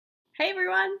Hey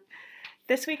everyone!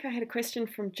 This week I had a question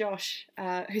from Josh,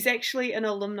 who's actually an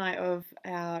alumni of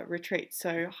our retreat.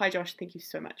 So hi Josh, thank you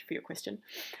so much for your question.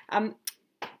 And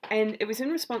it was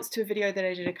in response to a video that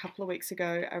I did a couple of weeks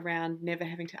ago around never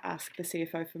having to ask the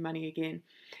CFO for money again.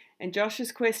 And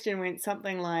Josh's question went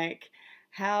something like,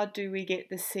 how do we get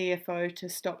the CFO to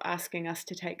stop asking us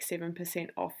to take 7%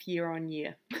 off year on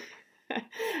year?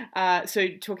 So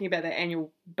talking about the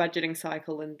annual budgeting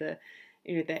cycle and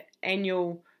that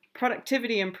annual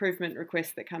productivity improvement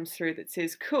request that comes through that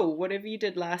says, cool, whatever you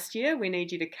did last year, we need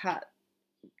you to cut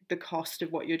the cost of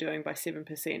what you're doing by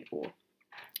 7% or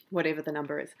whatever the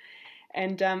number is.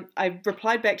 And I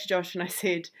replied back to Josh and I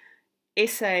said,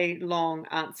 essay long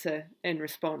answer in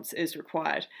response is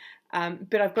required.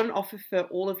 But I've got an offer for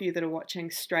all of you that are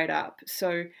watching straight up.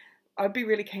 So I'd be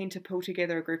really keen to pull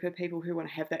together a group of people who want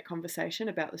to have that conversation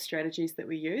about the strategies that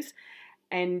we use.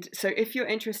 And so if you're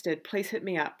interested, please hit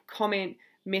me up, comment,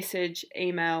 message,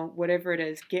 email, whatever it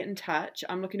is, get in touch.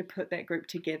 I'm looking to put that group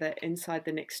together inside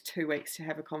the next 2 weeks to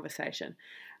have a conversation.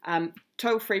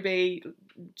 Total freebie,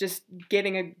 just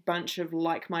getting a bunch of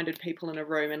like-minded people in a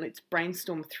room and let's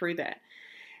brainstorm through that.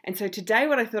 And so today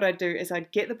what I thought I'd do is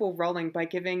I'd get the ball rolling by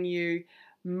giving you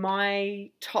my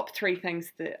top 3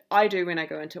 things that I do when I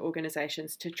go into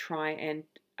organizations to try and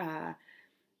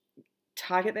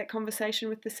target that conversation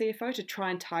with the CFO, to try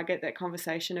and target that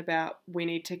conversation about we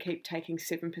need to keep taking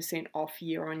 7% off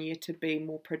year on year to be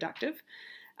more productive.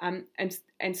 And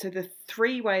so the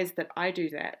 3 ways that I do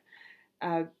that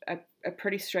are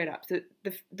pretty straight up.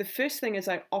 The first thing is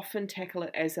I often tackle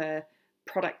it as a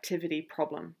productivity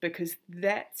problem because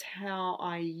that's how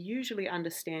I usually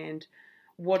understand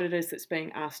what it is that's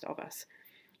being asked of us.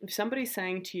 If somebody's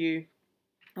saying to you,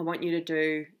 I want you to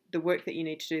do the work that you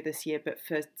need to do this year, but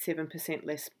for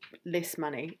 7% less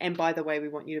money, and by the way, we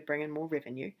want you to bring in more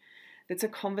revenue, that's a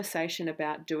conversation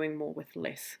about doing more with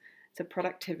less. It's a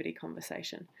productivity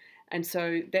conversation. And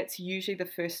so that's usually the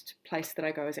first place that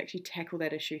I go is actually tackle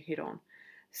that issue head on.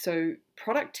 So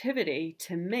productivity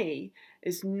to me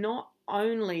is not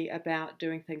only about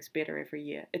doing things better every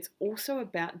year, it's also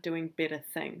about doing better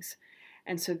things.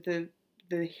 And so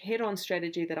the head-on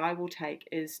strategy that I will take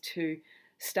is to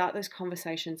start those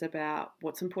conversations about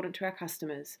what's important to our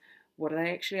customers, what are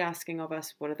they actually asking of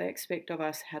us, what do they expect of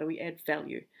us, how do we add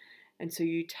value? And so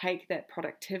you take that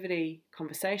productivity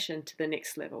conversation to the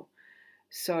next level.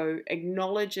 So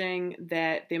acknowledging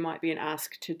that there might be an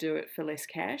ask to do it for less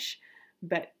cash,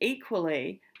 but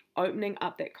equally opening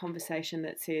up that conversation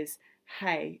that says,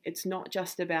 hey, it's not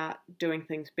just about doing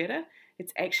things better,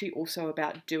 it's actually also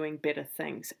about doing better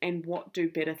things. And what do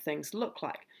better things look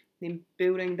like? Then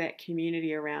building that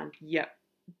community around, yep,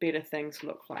 better things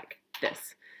look like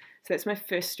this. So that's my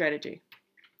first strategy.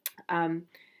 My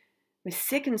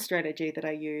second strategy that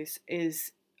I use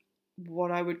is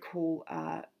what I would call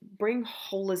bring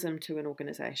holism to an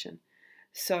organization.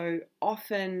 So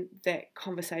often that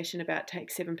conversation about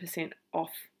take 7%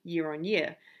 off year on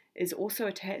year is also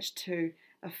attached to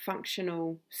a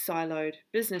functional siloed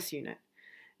business unit.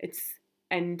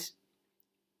 And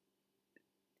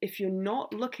if you're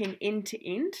not looking end to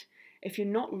end, if you're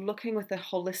not looking with a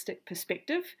holistic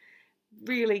perspective,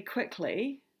 really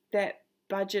quickly that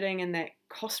budgeting and that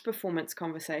cost performance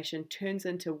conversation turns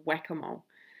into whack-a-mole,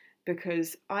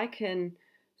 because I can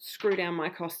screw down my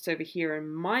costs over here in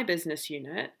my business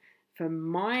unit for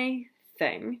my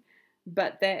thing,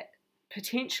 but that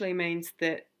potentially means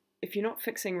that if you're not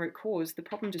fixing root cause, the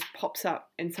problem just pops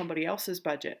up in somebody else's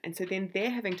budget, and so then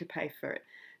they're having to pay for it.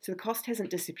 So the cost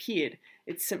hasn't disappeared,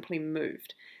 it's simply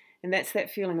moved. And that's that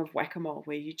feeling of whack-a-mole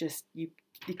where you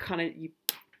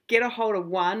get a hold of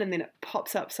one and then it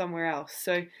pops up somewhere else.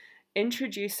 So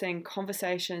introducing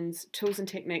conversations, tools and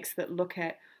techniques that look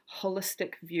at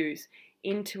holistic views,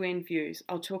 end-to-end views.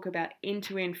 I'll talk about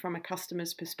end-to-end from a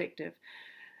customer's perspective.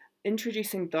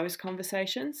 Introducing those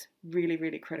conversations, really,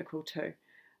 really critical too.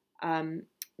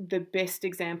 The best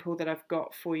example that I've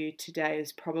got for you today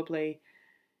is probably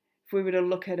if we were to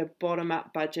look at a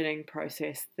bottom-up budgeting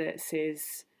process that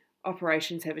says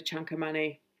operations have a chunk of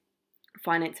money,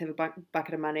 finance have a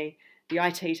bucket of money, the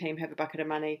IT team have a bucket of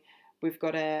money, we've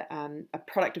got a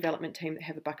product development team that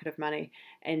have a bucket of money,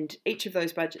 and each of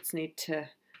those budgets need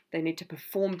to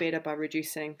perform better by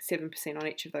reducing 7% on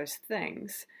each of those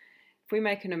things. If we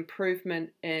make an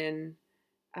improvement in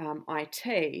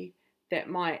IT, that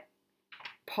might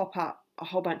pop up a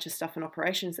whole bunch of stuff in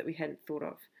operations that we hadn't thought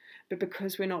of. But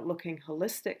because we're not looking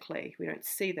holistically, we don't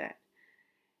see that.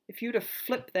 If you were to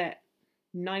flip that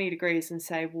 90 degrees and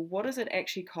say, well, what does it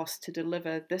actually cost to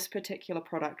deliver this particular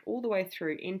product all the way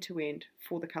through end to end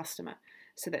for the customer?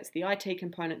 So that's the IT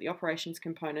component, the operations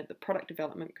component, the product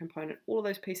development component, all of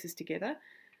those pieces together,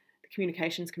 the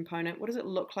communications component. What does it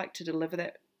look like to deliver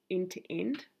that end to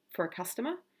end for a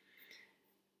customer?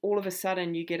 All of a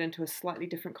sudden you get into a slightly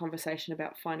different conversation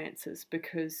about finances,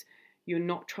 because you're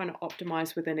not trying to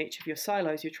optimize within each of your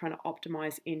silos, you're trying to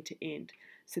optimize end to end.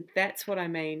 So that's what I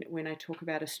mean when I talk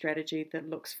about a strategy that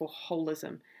looks for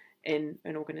holism in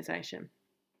an organization.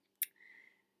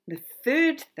 The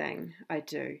third thing I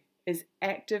do is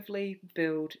actively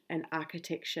build an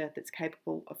architecture that's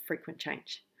capable of frequent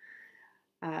change.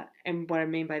 And what I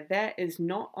mean by that is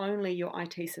not only your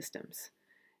IT systems,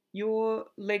 your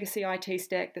legacy IT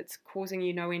stack that's causing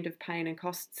you no end of pain and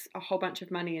costs a whole bunch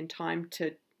of money and time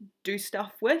to do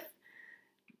stuff with.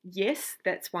 Yes,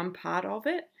 that's one part of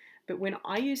it. But when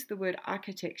I use the word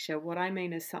architecture, what I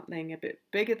mean is something a bit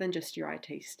bigger than just your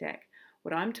IT stack.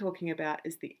 What I'm talking about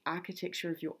is the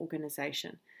architecture of your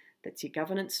organization. That's your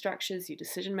governance structures, your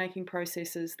decision-making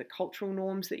processes, the cultural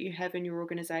norms that you have in your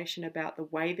organization about the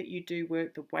way that you do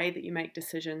work, the way that you make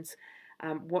decisions,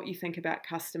 what you think about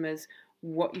customers,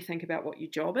 what you think about what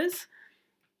your job is.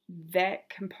 That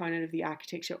component of the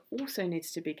architecture also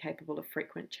needs to be capable of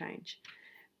frequent change,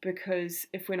 because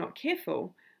if we're not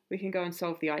careful, we can go and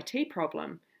solve the IT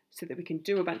problem so that we can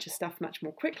do a bunch of stuff much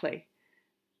more quickly.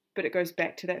 But it goes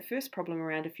back to that first problem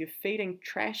around, if you're feeding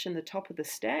trash in the top of the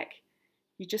stack,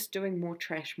 you're just doing more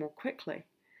trash more quickly.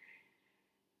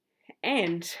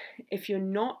 And if you're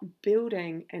not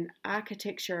building an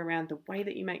architecture around the way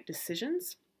that you make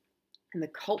decisions and the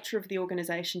culture of the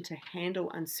organization to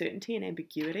handle uncertainty and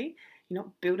ambiguity, you're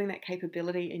not building that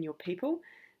capability in your people,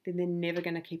 then they're never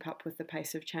going to keep up with the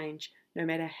pace of change, no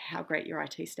matter how great your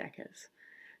IT stack is.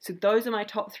 So those are my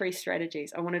top 3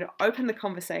 strategies. I wanted to open the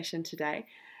conversation today.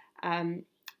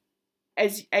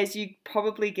 As you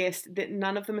probably guessed, that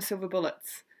none of them are silver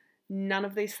bullets. None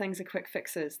of these things are quick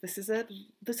fixes. This is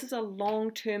a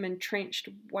long-term entrenched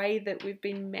way that we've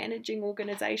been managing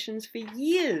organizations for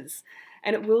years,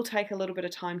 and it will take a little bit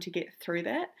of time to get through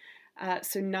that.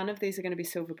 So none of these are going to be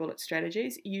silver bullet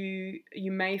strategies. You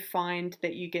may find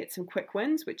that you get some quick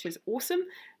wins, which is awesome,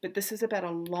 but this is about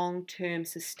a long-term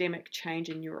systemic change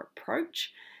in your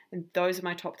approach, and those are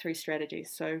my top 3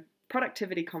 strategies. So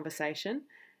productivity conversation,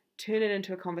 turn it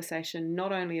into a conversation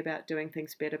not only about doing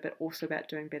things better, but also about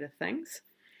doing better things.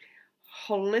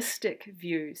 Holistic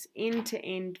views,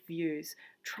 end-to-end views.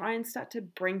 Try and start to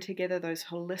bring together those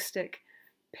holistic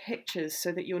pictures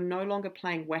so that you're no longer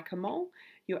playing whack-a-mole.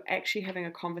 You're actually having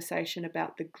a conversation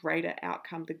about the greater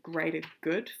outcome, the greater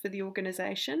good for the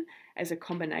organization as a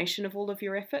combination of all of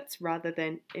your efforts rather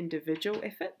than individual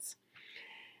efforts.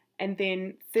 And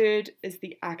then third is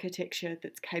the architecture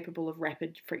that's capable of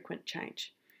rapid, frequent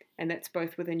change. And that's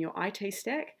both within your IT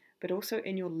stack, but also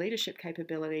in your leadership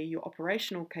capability, your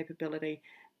operational capability,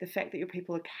 the fact that your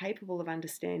people are capable of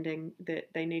understanding that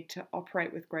they need to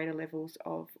operate with greater levels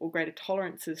of, or greater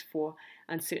tolerances for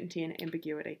uncertainty and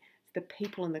ambiguity. It's the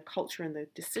people and the culture and the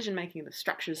decision-making and the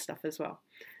structures stuff as well.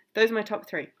 Those are my top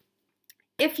 3.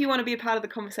 If you want to be a part of the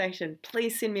conversation,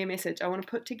 please send me a message. I want to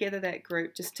put together that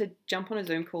group just to jump on a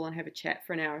Zoom call and have a chat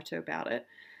for an hour or 2 about it.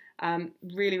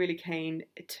 Really, really keen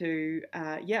to,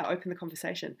 open the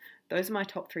conversation. Those are my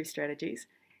top 3 strategies.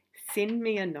 Send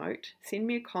me a note, send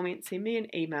me a comment, send me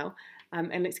an email,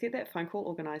 and let's get that phone call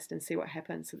organised and see what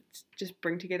happens. Let's just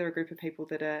bring together a group of people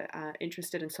that are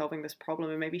interested in solving this problem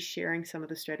and maybe sharing some of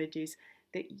the strategies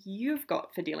that you've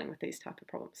got for dealing with these type of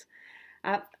problems.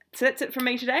 So that's it from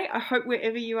me today. I hope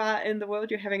wherever you are in the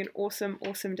world, you're having an awesome,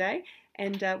 awesome day,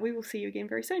 and we will see you again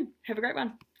very soon. Have a great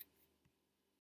one.